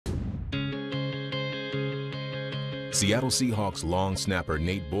Seattle Seahawks long snapper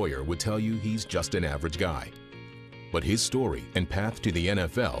Nate Boyer would tell you he's just an average guy. But his story and path to the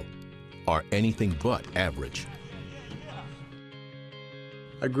NFL are anything but average.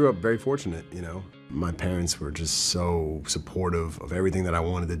 I grew up very fortunate, you know. My parents were just so supportive of everything that I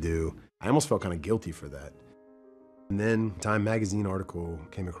wanted to do. I almost felt kind of guilty for that. And then Time magazine article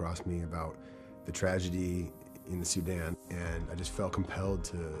came across me about the tragedy in the Sudan, and I just felt compelled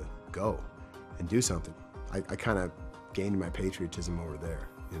to go and do something. I kind of gained my patriotism over there,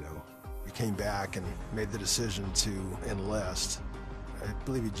 you know. We came back and made the decision to enlist. I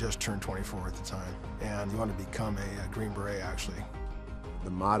believe he just turned 24 at the time, and he wanted to become a Green Beret, actually. The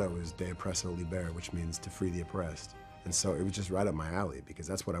motto is De Oppresso Libera, which means to free the oppressed. And so it was just right up my alley because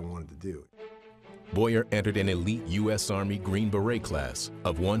that's what I wanted to do. Boyer entered an elite U.S. Army Green Beret class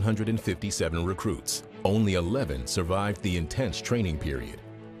of 157 recruits. Only 11 survived the intense training period,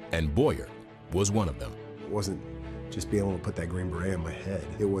 and Boyer was one of them. It wasn't just being able to put that Green Beret in my head.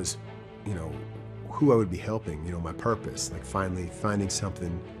 It was, you know, who I would be helping, you know, my purpose, like finally finding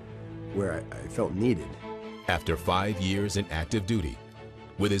something where I felt needed. After 5 years in active duty,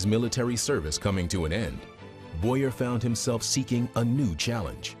 with his military service coming to an end, Boyer found himself seeking a new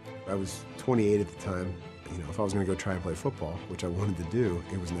challenge. I was 28 at the time. You know, if I was going to go try and play football, which I wanted to do,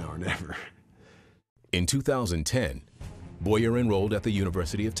 it was now or never. In 2010, Boyer enrolled at the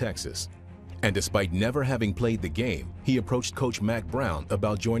University of Texas. And despite never having played the game, he approached Coach Mack Brown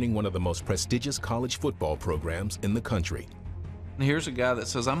about joining one of the most prestigious college football programs in the country. Here's a guy that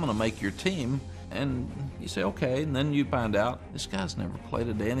says, I'm going to make your team. And you say, okay, and then you find out this guy's never played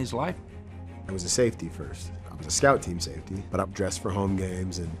a day in his life. I was a safety first. I was a scout team safety, but I'm dressed for home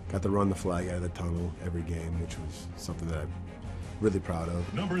games and got to run the flag out of the tunnel every game, which was something that I'm really proud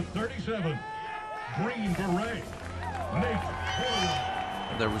of. Number 37, Green Beret, Nate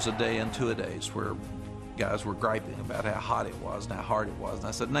Boyer. There was a day and 2 days where guys were griping about how hot it was and how hard it was. And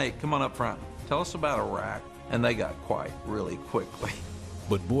I said, Nate, come on up front. Tell us about Iraq. And they got quiet really quickly.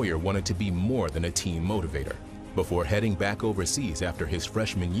 But Boyer wanted to be more than a team motivator. Before heading back overseas after his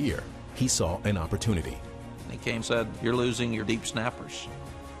freshman year, he saw an opportunity. He came and said, you're losing your deep snappers,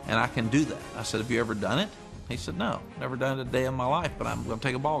 and I can do that. I said, have you ever done it? He said, no, never done it a day in my life, but I'm going to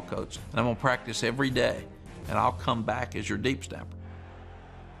take a ball coach, and I'm going to practice every day, and I'll come back as your deep snapper.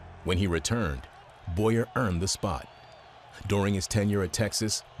 When he returned, Boyer earned the spot. During his tenure at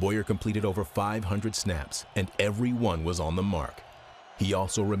Texas, Boyer completed over 500 snaps, and every one was on the mark. He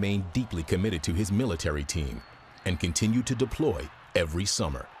also remained deeply committed to his military team and continued to deploy every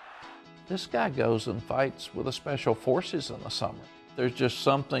summer. This guy goes and fights with the special forces in the summer. There's just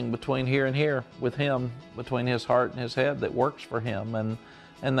something between here and here with him, between his heart and his head, that works for him,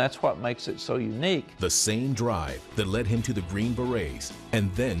 and that's what makes it so unique. The same drive that led him to the Green Berets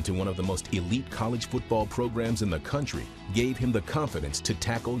and then to one of the most elite college football programs in the country gave him the confidence to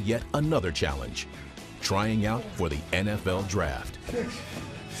tackle yet another challenge, trying out for the NFL Draft. 6,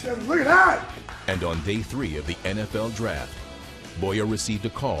 7, look at that! And on day 3 of the NFL Draft, Boyer received a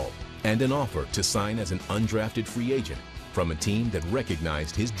call and an offer to sign as an undrafted free agent from a team that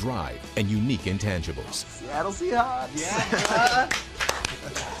recognized his drive and unique intangibles. Seattle Seahawks! Yeah.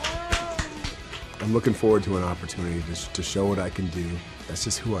 I'm looking forward to an opportunity to show what I can do. That's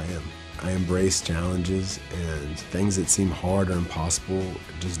just who I am. I embrace challenges, and things that seem hard or impossible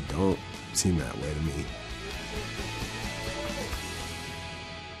just don't seem that way to me.